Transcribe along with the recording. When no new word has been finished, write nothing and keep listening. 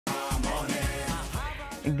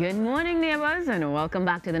Good morning, neighbors, and welcome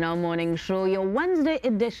back to the Now Morning Show, your Wednesday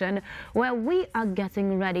edition, where we are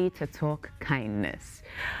getting ready to talk kindness.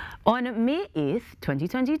 On May 8th,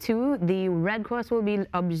 2022, the Red Cross will be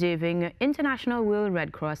observing International World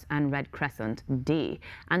Red Cross and Red Crescent Day.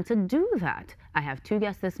 And to do that, I have two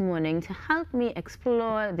guests this morning to help me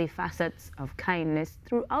explore the facets of kindness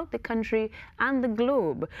throughout the country and the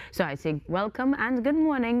globe. So I say welcome and good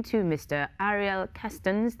morning to Mr. Ariel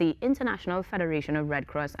Kestens, the International Federation of Red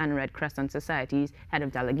Cross and Red Crescent Societies Head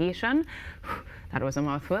of Delegation. That was a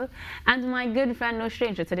mouthful. And my good friend, no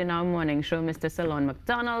stranger to the Now Morning Show, Mr. Salorne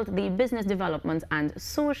McDonald, the Business Development and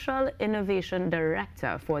Social Innovation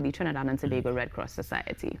Director for the Trinidad and Tobago Red Cross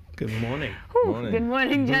Society. Good morning. Morning. Good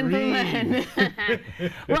morning, gentlemen.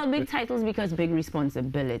 Well, big titles because big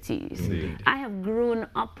responsibilities. Indeed. I have grown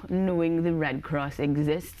up knowing the Red Cross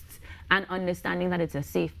exists and understanding that it's a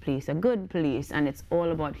safe place, a good place, and it's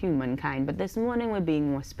all about humankind. But this morning we're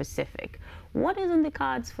being more specific. What is in the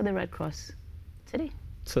cards for the Red Cross today?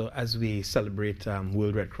 So as we celebrate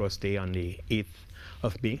World Red Cross Day on the 8th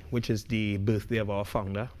of May, which is the birthday of our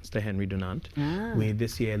founder, Mr. Henry Dunant, we're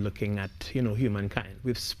this year looking at, humankind.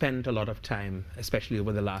 We've spent a lot of time, especially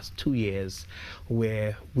over the last 2 years,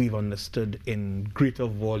 where we've understood in greater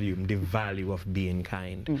volume the value of being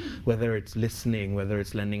kind, whether it's listening, whether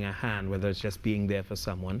it's lending a hand, whether it's just being there for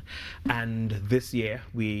someone. And this year,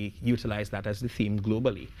 we utilize that as the theme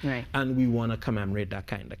globally. Right. And we want to commemorate that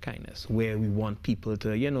kind of kindness, where we want people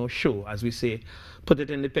to, show, as we say, put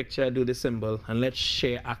it in the picture, do the symbol, and let's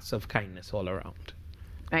share acts of kindness all around.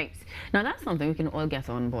 Right. Now that's something we can all get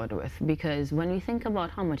on board with, because when we think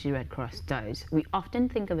about how much the Red Cross does, we often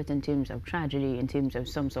think of it in terms of tragedy, in terms of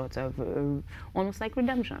some sort of almost like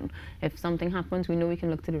redemption. If something happens, we know we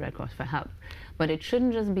can look to the Red Cross for help. But it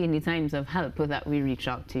shouldn't just be in the times of help that we reach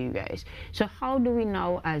out to you guys. So how do we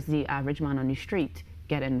now, as the average man on the street,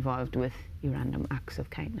 get involved with your random acts of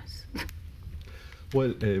kindness?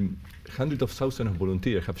 Well, hundreds of thousands of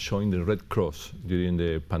volunteers have joined the Red Cross during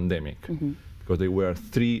the pandemic, because there were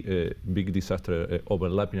three big disasters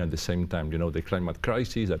overlapping at the same time. The climate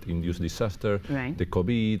crisis that induced disaster, right, the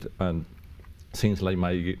COVID, and things like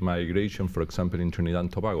migration, for example, in Trinidad and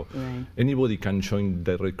Tobago. Right. Anybody can join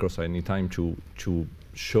the Red Cross at any time to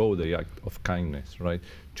show the act of kindness, right?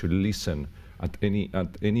 To listen at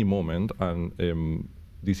any moment, and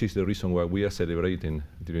this is the reason why we are celebrating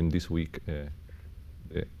during this week.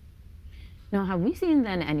 Now, have we seen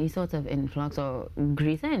then any sort of influx or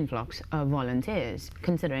greater influx of volunteers,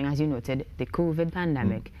 considering, as you noted, the COVID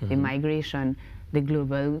pandemic, the migration, the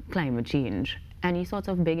global climate change? Any sort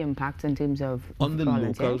of big impacts in terms of On the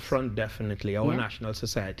volunteers? local front, definitely. Our national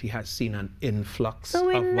society has seen an influx of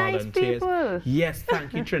nice volunteers. people. Yes,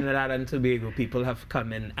 thank you, Trinidad and Tobago. People have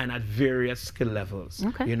come in and at various skill levels.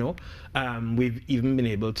 Okay. We've even been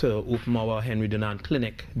able to open our Henry Dunant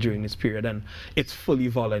clinic during this period, and it's fully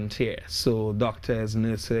volunteer. So doctors,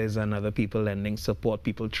 nurses, and other people lending support,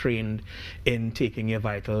 people trained in taking your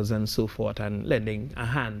vitals and so forth, and lending a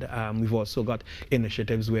hand. We've also got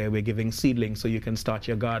initiatives where we're giving seedlings so you can start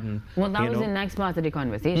your garden. Well, that was the next part of the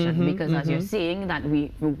conversation, because as you're saying that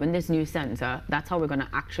we open this new center, that's how we're going to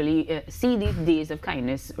actually see these days of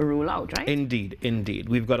kindness roll out, right? Indeed, indeed.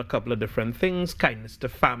 We've got a couple of different things. Kindness to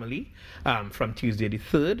family from Tuesday the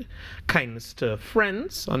 3rd, kindness to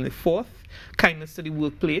friends on the 4th, kindness to the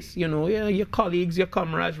workplace, your colleagues, your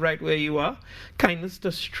comrades right where you are, kindness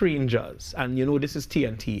to strangers. And this is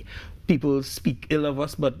TNT. People speak ill of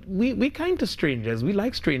us, but we kind to strangers. We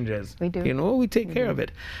like strangers. We do. We take care of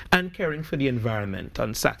it. And caring for the environment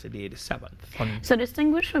on Saturday the 7th. So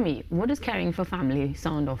distinguish for me, what does caring for family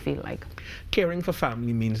sound or feel like? Caring for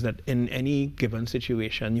family means that in any given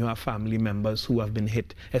situation, you have family members who have been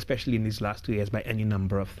hit, especially in these last 2 years, by any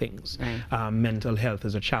number of things. Right. Mental health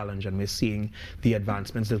is a challenge, and we're seeing the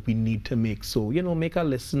advancements that we need to make. So, make a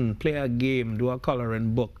listen, play a game, do a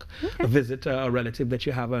coloring book, visit a relative that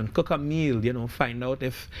you haven't, cook a meal, find out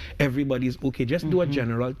if everybody's okay. Just do a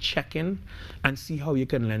general check-in and see how you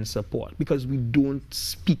can lend support, because we don't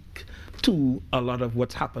speak to a lot of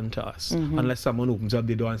what's happened to us unless someone opens up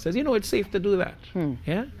the door and says, it's safe to do that.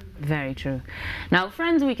 Yeah. Very true. Now,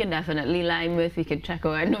 friends, we can definitely line with, we can check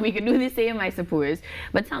out, we can do the same, I suppose.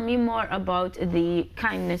 But tell me more about the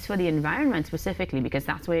kindness for the environment specifically, because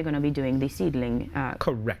that's where you're going to be doing the seedling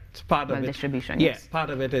correct. Part of it, distribution. Yes,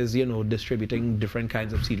 part of it is, distributing different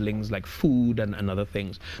kinds of seedlings like food and other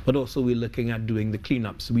things. But also we're looking at doing the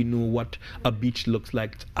cleanups. We know what a beach looks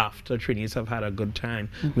like after Trinis have had a good time.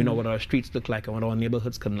 We know what our streets look like and what our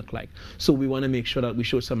neighborhoods can look like. So we want to make sure that we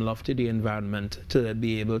show some love to the environment to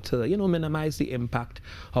be able to to, you know, minimize the impact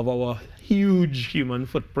of our huge human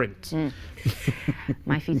footprint.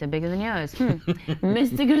 My feet are bigger than yours.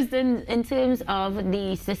 Mr. Crescent, in terms of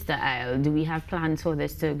the sister isle, do we have plans for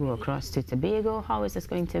this to go across to Tobago? How is this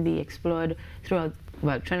going to be explored throughout,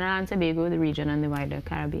 well, Trinidad and Tobago, the region, and the wider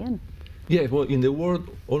Caribbean? Yeah, well, in the world,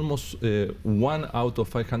 almost 1 out of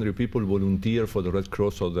 500 people volunteer for the Red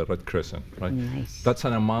Cross or the Red Crescent, right? Nice. That's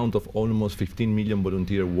an amount of almost 15 million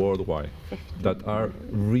volunteers worldwide that are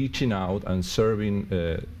reaching out and serving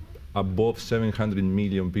above 700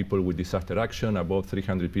 million people with disaster action, above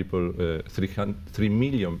 300 million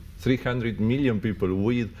people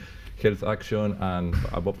with health action, and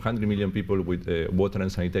above 100 million people with water and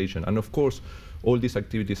sanitation. And of course, all these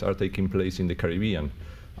activities are taking place in the Caribbean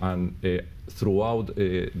and throughout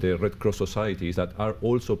the Red Cross societies that are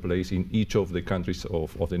also placed in each of the countries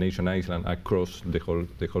of the nation island across the whole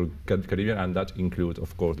Caribbean, and that includes,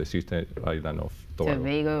 of course, the sister island of Tobago.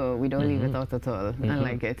 Tobago, we don't leave it out at all. I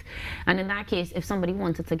like it. And in that case, if somebody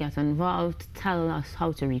wanted to get involved, tell us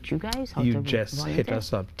how to reach you guys. How you to just volunteer. hit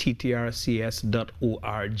us up,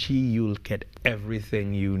 ttrcs.org. You'll get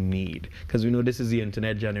everything you need. Because we know this is the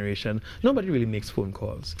internet generation. Nobody really makes phone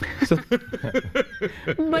calls. So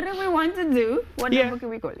But if we want to do, what number can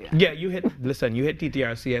we call you? Yeah, you hit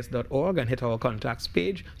ttrcs.org and hit our contacts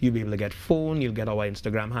page. You'll be able to get phone, you'll get our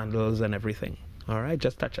Instagram handles and everything. All right,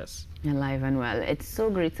 just touch us. Alive and well. It's so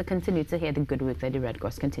great to continue to hear the good work that the Red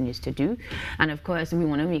Cross continues to do. And of course, we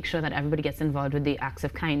want to make sure that everybody gets involved with the acts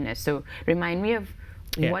of kindness. So remind me of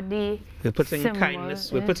what the we're putting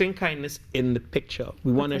kindness. We're putting kindness in the picture.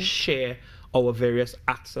 We want to share our various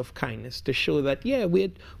acts of kindness to show that, yeah,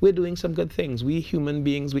 we're doing some good things. We human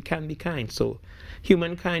beings, we can be kind. So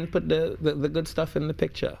humankind, put the good stuff in the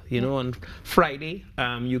picture. You know, on Friday,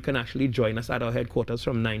 you can actually join us at our headquarters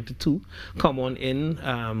from 9 to 2. Come on in.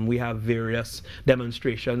 We have various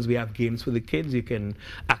demonstrations. We have games for the kids. You can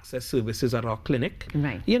access services at our clinic.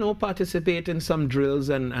 Right. You know, participate in some drills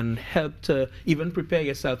and help to even prepare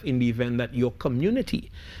yourself in the event that your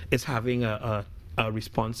community is having a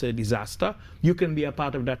response to a disaster. You can be a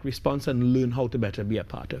part of that response and learn how to better be a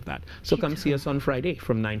part of that. So come see us on Friday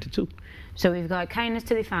from 9 to 2. So we've got kindness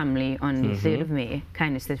to the family on the 3rd of May,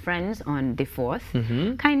 kindness to friends on the 4th,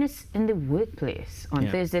 kindness in the workplace on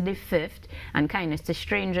Thursday the 5th, and kindness to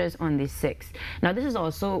strangers on the 6th. Now this is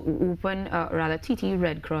also open, rather TT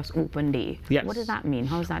Red Cross Open Day. Yes. What does that mean?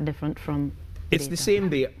 How is that different from It's the same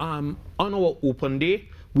day. On our open day,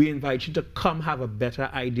 we invite you to come have a better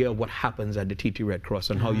idea of what happens at the TT Red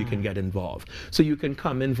Cross and how you can get involved. So you can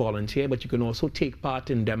come and volunteer, but you can also take part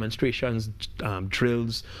in demonstrations,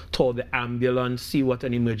 drills, tour the ambulance, see what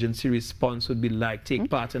an emergency response would be like, take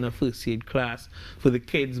part in a first aid class. For the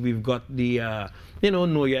kids, we've got the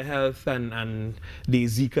Know Your Health and the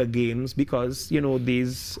Zika games, because, you know,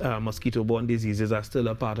 these mosquito-borne diseases are still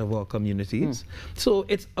a part of our communities. So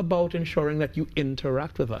it's about ensuring that you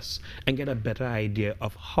interact with us and get a better idea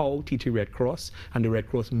of how TT Red Cross and the Red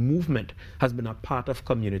Cross movement has been a part of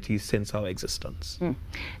communities since our existence.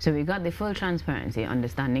 So we've got the full transparency,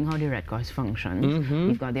 understanding how the Red Cross functions.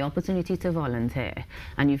 You've got the opportunity to volunteer,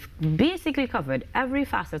 and you've basically covered every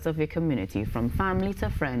facet of your community, from family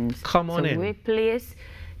to friends, to workplace,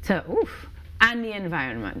 to and the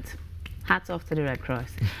environment. Hats off to the Red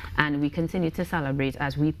Cross. And we continue to celebrate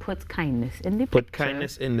as we put kindness in the picture. Put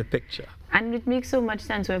kindness in the picture. And it makes so much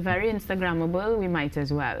sense. We're very Instagrammable. We might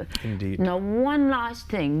as well. Indeed. Now, one last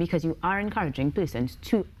thing, because you are encouraging persons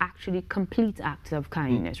to actually complete acts of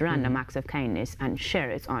kindness, random acts of kindness, and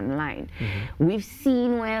share it online. We've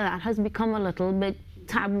seen where that has become a little bit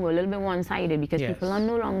taboo, a little bit one-sided, because people are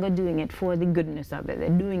no longer doing it for the goodness of it. They're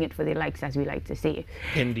doing it for the likes, as we like to say.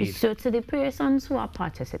 Indeed. So to the persons who are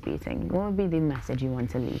participating, what would be the message you want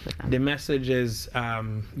to leave with them? The message is,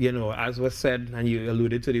 you know, as was said, and you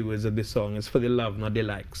alluded to the words of the song, is for the love, not the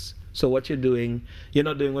likes. So what you're doing, you're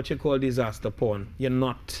not doing what you call disaster porn. You're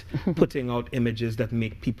not putting out images that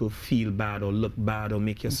make people feel bad or look bad or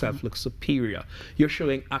make yourself look superior. You're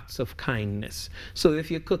showing acts of kindness. So if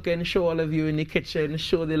you're cooking, show all of you in the kitchen,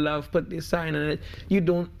 show the love, put the sign on it. You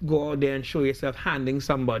don't go out there and show yourself handing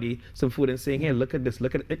somebody some food and saying, hey, look at this,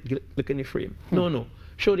 look at it, look in the frame. No, no.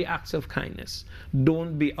 Show the acts of kindness.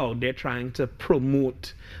 Don't be out there trying to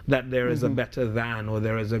promote that there is a better than or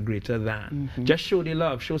there is a greater than. Just show the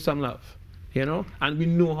love, show some love, you know, and we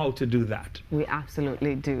know how to do that. We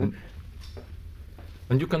absolutely do.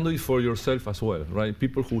 And you can do it for yourself as well, right?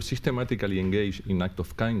 People who systematically engage in acts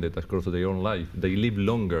of kindness across their own life, they live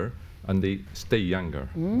longer and they stay younger.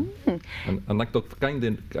 And an act of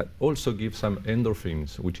kindness also gives some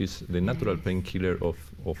endorphins, which is the natural painkiller of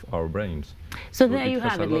our brains. So there you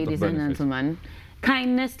have it, ladies and gentlemen.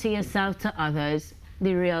 kindness to yourself, to others,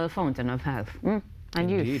 the real fountain of health. And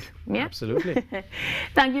Indeed. youth. Yeah? Absolutely.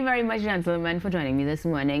 Thank you very much, gentlemen, for joining me this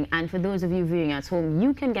morning. And for those of you viewing at home,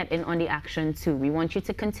 you can get in on the action too. We want you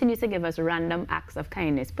to continue to give us random acts of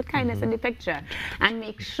kindness. Put kindness in the picture. And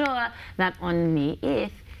make sure that on May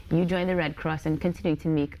 8th, you join the Red Cross and continue to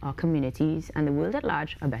make our communities and the world at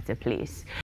large a better place.